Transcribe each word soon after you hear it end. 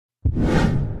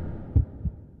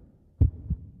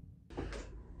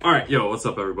All right, yo, what's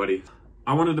up everybody?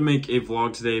 I wanted to make a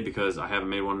vlog today because I haven't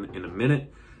made one in a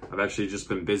minute. I've actually just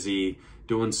been busy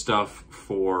doing stuff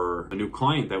for a new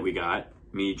client that we got,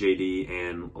 me, JD,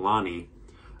 and Lonnie.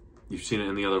 You've seen it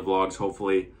in the other vlogs,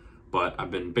 hopefully, but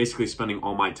I've been basically spending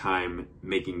all my time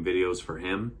making videos for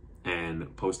him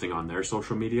and posting on their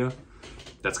social media.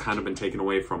 That's kind of been taken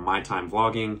away from my time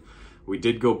vlogging. We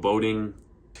did go boating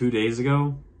 2 days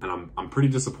ago, and I'm pretty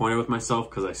disappointed with myself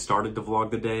because I started to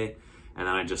vlog the day and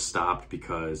then I just stopped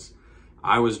because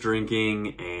I was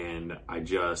drinking and I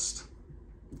just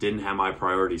didn't have my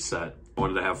priorities set. I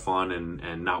wanted to have fun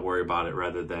and not worry about it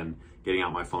rather than getting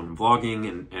out my phone and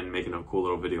vlogging and making a cool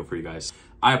little video for you guys.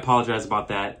 I apologize about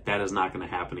that. That is not going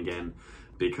to happen again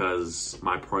because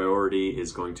my priority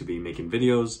is going to be making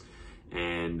videos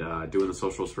and doing the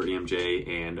socials for EMJ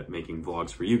and making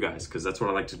vlogs for you guys because that's what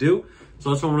I like to do. So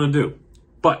that's what I'm going to do.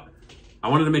 But I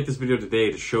wanted to make this video today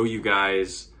to show you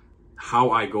guys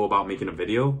how I go about making a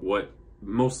video,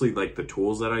 mostly like the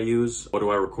tools that I use, what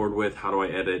do I record with, how do I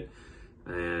edit,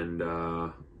 and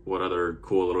what other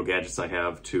cool little gadgets I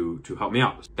have to help me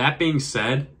out. That being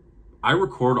said, I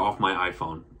record off my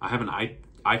iPhone. I have an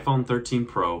iPhone 13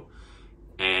 Pro,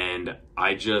 and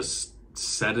I just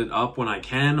set it up when I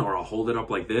can, or I'll hold it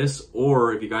up like this,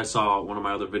 or if you guys saw one of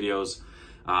my other videos,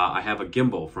 I have a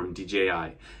gimbal from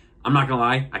DJI. I'm not gonna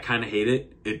lie, I kind of hate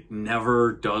it. It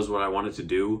never does what I want it to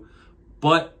do.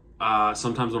 But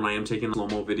sometimes when I am taking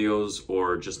slow-mo videos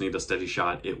or just need a steady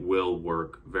shot, it will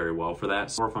work very well for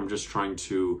that. Or if I'm just trying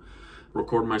to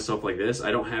record myself like this,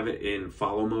 I don't have it in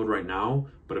follow mode right now,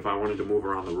 but if I wanted to move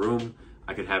around the room,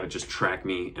 I could have it just track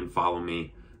me and follow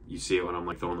me. You see it when I'm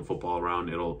like throwing the football around,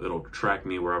 it'll track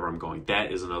me wherever I'm going.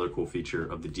 That is another cool feature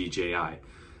of the DJI.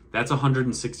 That's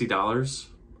 $160.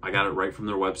 I got it right from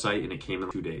their website and it came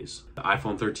in 2 days. The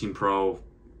iPhone 13 Pro,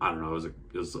 I don't know,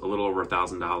 it was a little over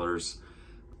 $1,000.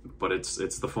 But it's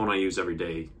the phone I use every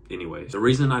day anyway. The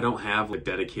reason I don't have a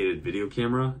dedicated video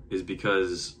camera is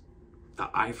because the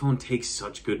iPhone takes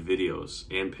such good videos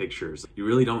and pictures. You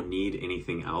really don't need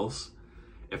anything else.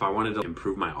 If I wanted to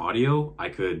improve my audio, I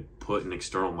could put an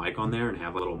external mic on there and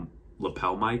have a little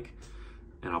lapel mic,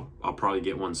 and I'll probably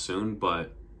get one soon.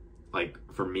 But like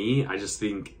for me, I just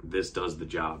think this does the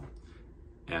job.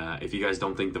 If you guys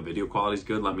don't think the video quality is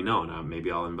good, let me know, and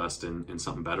maybe I'll invest in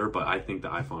something better, but I think the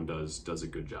iPhone does a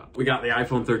good job. We got the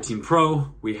iPhone 13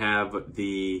 Pro. We have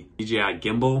the DJI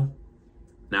gimbal.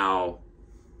 Now,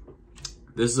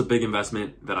 this is a big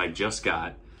investment that I just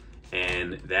got,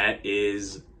 and that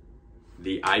is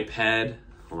the iPad.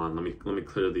 Hold on, let me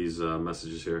clear these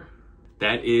messages here.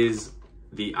 That is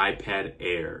the iPad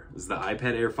Air. This is the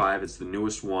iPad Air 5. It's the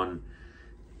newest one.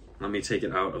 Let me take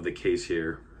it out of the case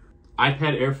here.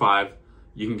 iPad Air 5,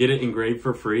 you can get it engraved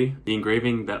for free. The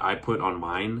engraving that I put on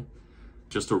mine,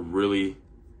 just a really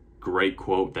great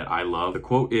quote that I love. The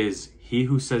quote is, "He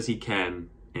who says he can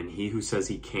and he who says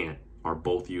he can't are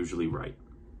both usually right."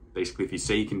 Basically, if you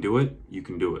say you can do it, you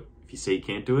can do it. If you say you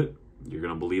can't do it, you're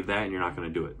gonna believe that and you're not gonna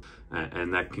do it.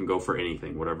 And that can go for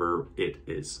anything, whatever it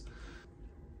is.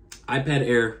 iPad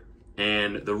Air,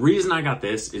 and the reason I got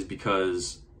this is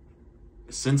because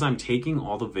since I'm taking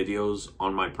all the videos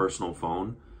on my personal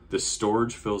phone, the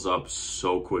storage fills up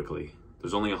so quickly.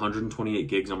 There's only 128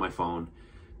 gigs on my phone,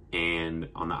 and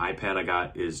on the iPad I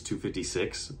got is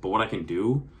 256. But what I can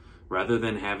do, rather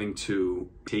than having to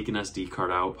take an SD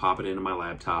card out, pop it into my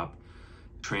laptop,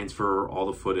 transfer all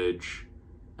the footage,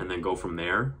 and then go from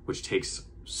there, which takes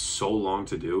so long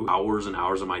to do, hours and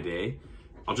hours of my day,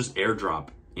 I'll just AirDrop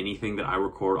anything that I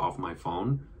record off my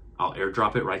phone. I'll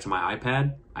AirDrop it right to my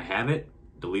iPad. I have it.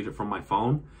 Delete it from my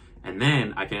phone, and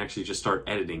then I can actually just start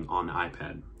editing on the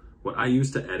iPad. What I use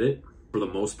to edit, for the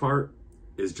most part,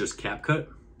 is just CapCut.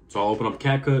 So I'll open up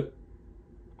CapCut,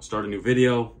 I'll start a new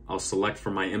video, I'll select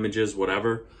from my images,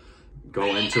 whatever,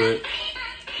 go into it.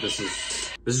 This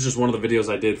is just one of the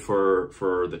videos I did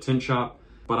for the tint shop,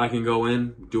 but I can go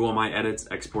in, do all my edits,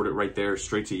 export it right there,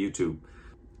 straight to YouTube.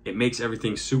 It makes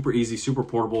everything super easy, super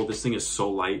portable. This thing is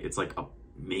so light, it's like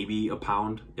maybe a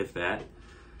pound, if that.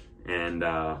 And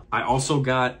I also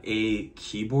got a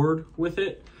keyboard with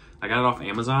it. I got it off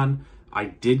Amazon. I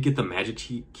did get the Magic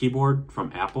Keyboard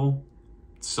from Apple.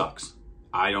 It sucks.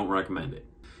 I don't recommend it.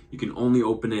 You can only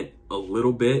open it a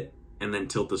little bit and then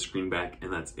tilt the screen back,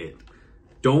 and that's it.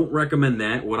 Don't recommend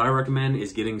that. What I recommend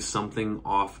is getting something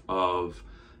off of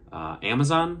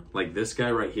Amazon, like this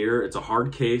guy right here. It's a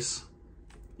hard case.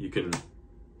 You can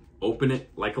open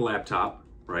it like a laptop,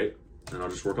 right? And I'll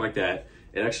just work like that.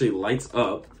 It actually lights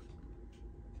up,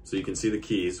 so you can see the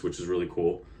keys, which is really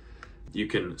cool. You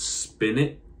can spin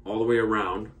it all the way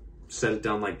around set it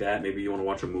down like that. Maybe you want to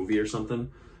watch a movie or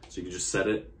something. So you can just set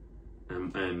it,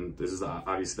 and this is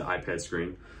obviously the iPad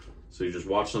screen. So you just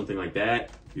watch something like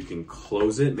that. You can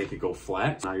close it, make it go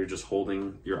flat. Now you're just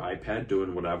holding your iPad,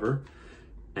 doing whatever.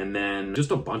 And then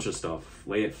just a bunch of stuff.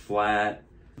 Lay it flat,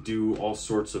 do all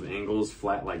sorts of angles,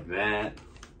 flat like that.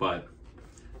 But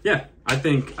yeah, I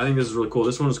think this is really cool.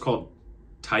 This one is called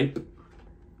Type,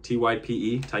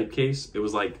 T-Y-P-E, Type Case. It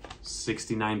was like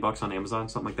 69 bucks on Amazon,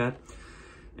 something like that.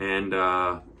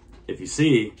 And if you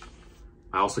see,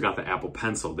 I also got the Apple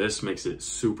Pencil. This makes it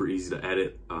super easy to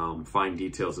edit, fine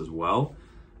details as well.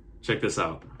 Check this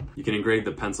out. You can engrave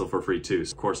the pencil for free too.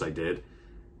 So of course I did.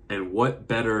 And what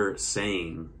better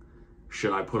saying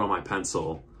should I put on my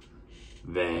pencil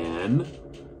than,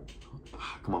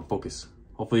 come on, focus.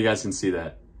 Hopefully you guys can see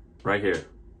that right here. It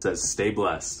says stay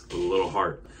blessed with a little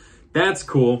heart. That's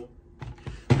cool.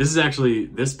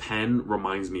 This pen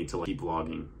reminds me to like keep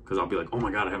vlogging, because I'll be like, oh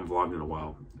my God, I haven't vlogged in a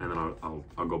while. And then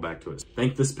I'll go back to it.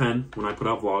 Thank this pen when I put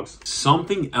out vlogs.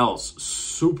 Something else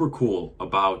super cool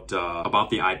about the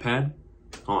iPad.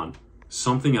 Hold on.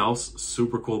 Something else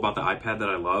super cool about the iPad that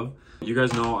I love. You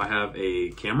guys know I have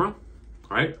a camera,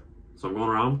 right? So I'm going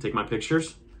around, take my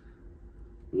pictures.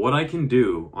 What I can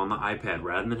do on the iPad,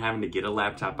 rather than having to get a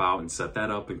laptop out and set that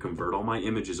up and convert all my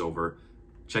images over,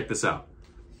 check this out.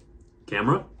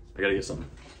 Camera, I gotta get something.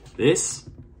 This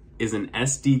is an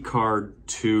SD card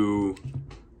to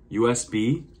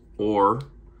USB or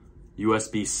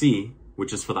USB-C,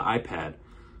 which is for the iPad.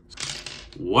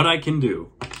 What I can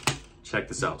do, check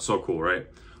this out, so cool, right?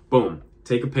 Boom,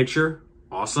 take a picture,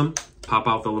 awesome. Pop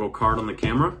out the little card on the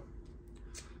camera.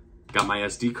 Got my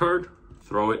SD card,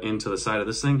 throw it into the side of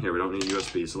this thing. Here, we don't need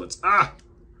USB, so let's,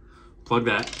 plug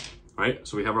that, all right?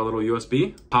 So we have our little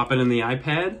USB, pop it in the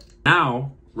iPad.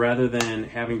 Now, rather than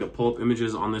having to pull up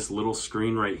images on this little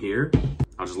screen right here,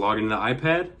 I'll just log into the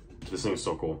iPad. This thing is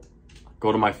so cool.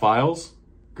 Go to my files,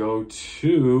 go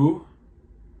to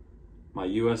my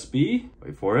USB,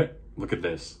 wait for it. Look at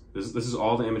this. This is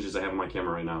all the images I have on my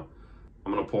camera right now.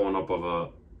 I'm gonna pull one up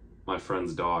of my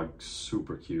friend's dog,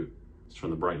 super cute. Let's turn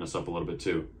the brightness up a little bit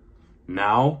too.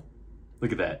 Now,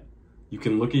 look at that. You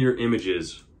can look at your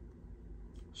images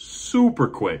super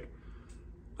quick.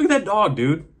 Look at that dog,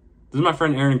 dude. This is my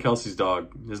friend Aaron and Kelsey's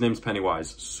dog. His name's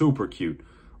Pennywise, super cute.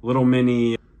 Little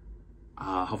mini,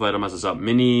 hopefully I don't mess this up,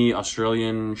 mini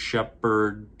Australian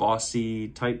Shepherd Bossy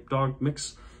type dog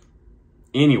mix.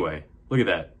 Anyway, look at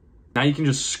that. Now you can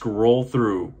just scroll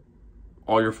through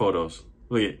all your photos.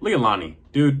 Look at Lonnie.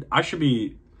 Dude, I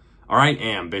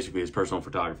am basically his personal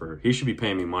photographer. He should be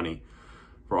paying me money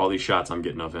for all these shots I'm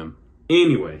getting of him.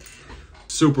 Anyway,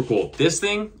 super cool. This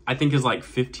thing, I think, is like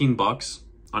 15 bucks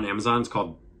on Amazon. It's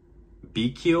called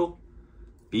Beakill.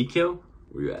 Beakill?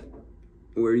 Where you at?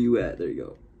 Where are you at? There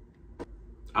you go.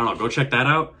 I don't know, go check that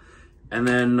out. And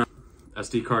then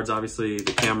SD cards, obviously.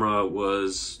 The camera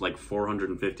was like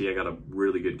 $450. I got a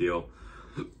really good deal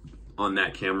on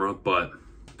that camera, but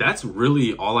that's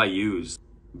really all I use.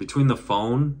 Between the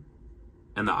phone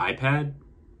and the iPad,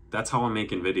 that's how I'm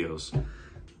making videos.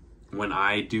 When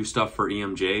I do stuff for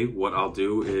EMJ, what I'll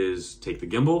do is take the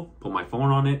gimbal, put my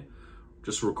phone on it,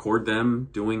 just record them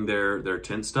doing their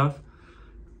tint stuff.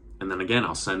 And then again,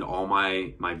 I'll send all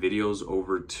my videos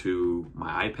over to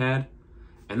my iPad,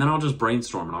 and then I'll just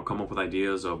brainstorm and I'll come up with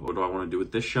ideas of what do I want to do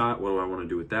with this shot? What do I want to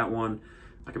do with that one?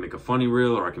 I can make a funny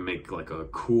reel, or I can make like a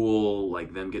cool,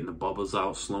 like them getting the bubbles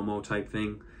out, slow-mo type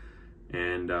thing.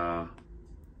 And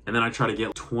then I try to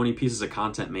get 20 pieces of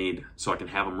content made so I can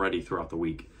have them ready throughout the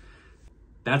week.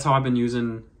 That's how I've been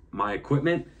using my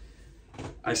equipment.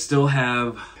 I still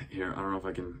have, here, I don't know if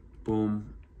I can,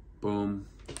 boom, boom.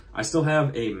 I still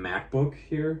have a MacBook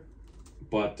here,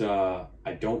 but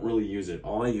I don't really use it.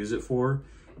 All I use it for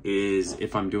is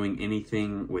if I'm doing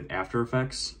anything with After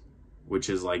Effects, which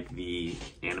is like the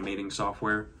animating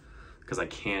software, because I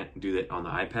can't do that on the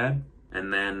iPad.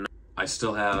 And then I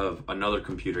still have another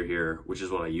computer here, which is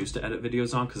what I used to edit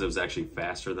videos on, because it was actually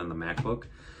faster than the MacBook.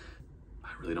 I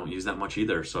really don't use that much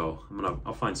either, so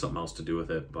I'll find something else to do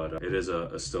with it, but it is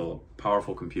a still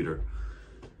powerful computer.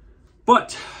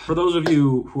 But for those of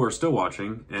you who are still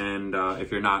watching, and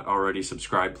if you're not already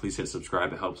subscribed, please hit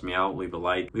subscribe. It helps me out. Leave a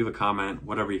like, leave a comment,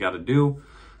 whatever you got to do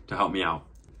to help me out.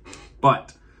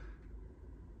 But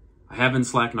I have been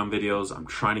slacking on videos. I'm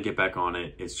trying to get back on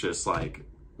it. It's just like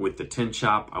with the Tint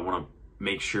Shop, I want to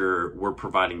make sure we're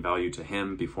providing value to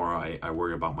him before I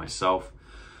worry about myself.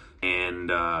 And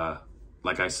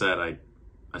like I said,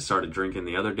 I started drinking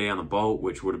the other day on the boat,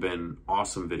 which would have been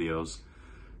awesome videos.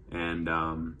 And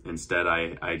instead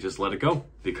I just let it go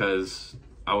because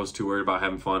I was too worried about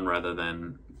having fun rather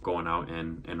than going out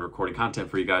and recording content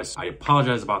for you guys. I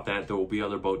apologize about that. There will be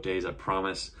other boat days, I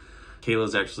promise.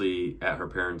 Kayla's actually at her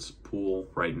parents' pool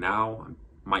right now.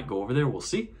 I might go over there, we'll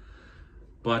see.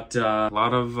 But a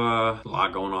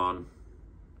lot going on.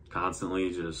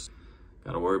 Constantly just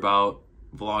gotta worry about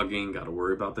vlogging, gotta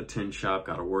worry about the tin shop,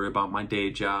 gotta worry about my day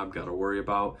job, gotta worry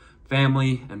about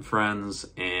family and friends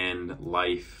and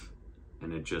life,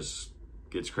 and it just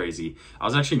gets crazy. I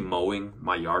was actually mowing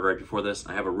my yard right before this.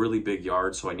 I have a really big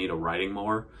yard, so I need a riding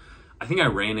mower. I think I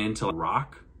ran into a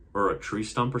rock or a tree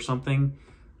stump or something,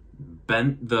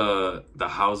 bent the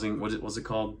housing, what's it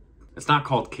called? It's not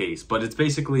called case, but it's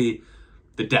basically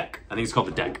the deck. I think it's called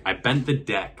the deck. I bent the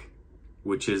deck,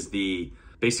 which is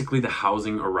basically the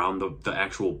housing around the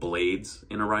actual blades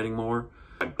in a riding mower.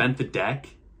 I bent the deck,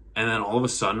 and then all of a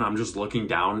sudden I'm just looking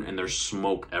down and there's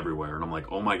smoke everywhere. And I'm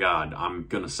like, oh my God, I'm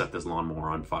gonna set this lawnmower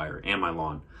on fire and my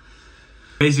lawn.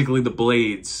 Basically the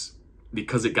blades,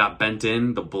 because it got bent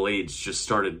in, the blades just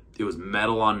started, it was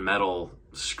metal on metal,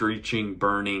 screeching,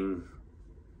 burning,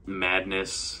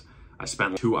 madness. I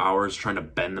spent 2 hours trying to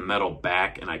bend the metal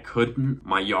back and I couldn't.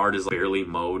 My yard is barely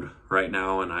mowed right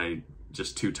now and I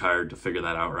just too tired to figure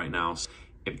that out right now.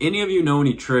 If any of you know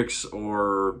any tricks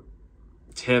or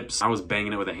tips, I was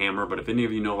banging it with a hammer, but if any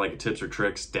of you know like tips or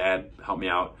tricks, Dad, help me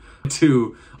out,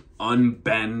 to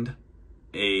unbend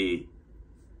a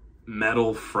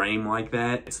metal frame like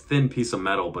that. It's a thin piece of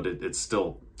metal, but it's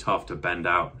still tough to bend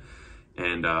out.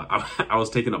 And I was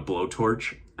taking a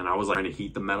blowtorch and I was like trying to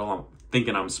heat the metal. I'm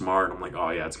thinking I'm smart. I'm like,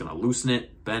 oh yeah, it's gonna loosen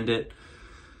it, bend it.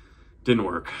 Didn't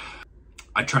work.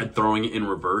 I tried throwing it in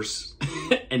reverse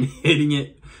and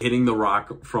hitting the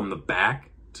rock from the back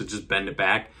to just bend it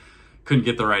back. Couldn't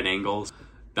get the right angles.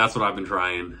 That's what I've been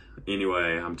trying.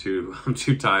 Anyway, I'm too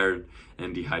tired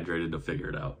and dehydrated to figure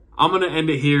it out. I'm gonna end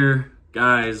it here.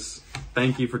 Guys,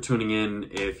 thank you for tuning in.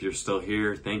 If you're still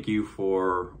here, thank you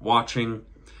for watching.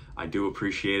 I do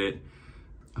appreciate it.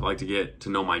 I like to get to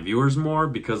know my viewers more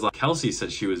because like Kelsey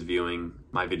said she was viewing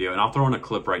my video, and I'll throw in a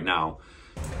clip right now.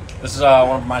 This is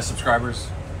one of my subscribers.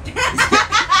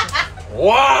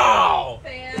 Wow!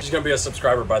 She's gonna be a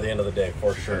subscriber by the end of the day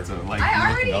for sure. So, like,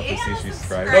 I already am a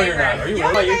subscriber. No, you're not. Are you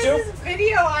really on YouTube? This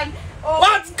video on. Oh,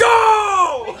 let's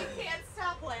go! You can't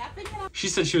stop laughing. She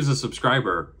said she was a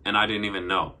subscriber, and I didn't even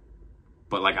know.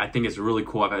 But like, I think it's really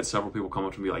cool. I've had several people come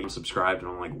up to me like, "I'm subscribed," and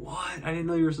I'm like, "What? I didn't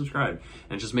know you were subscribed."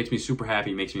 And it just makes me super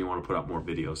happy. Makes me want to put out more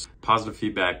videos. Positive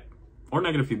feedback or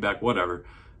negative feedback, whatever.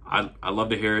 I love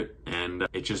to hear it, and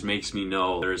it just makes me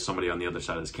know there is somebody on the other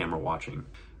side of this camera watching.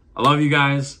 I love you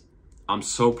guys. I'm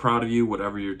so proud of you,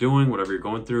 whatever you're doing, whatever you're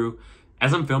going through.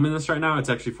 As I'm filming this right now, it's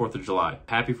actually 4th of July.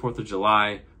 Happy 4th of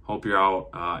July. Hope you're out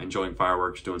enjoying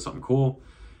fireworks, doing something cool.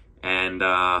 And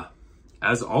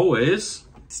as always,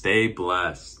 stay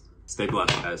blessed. Stay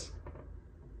blessed, guys.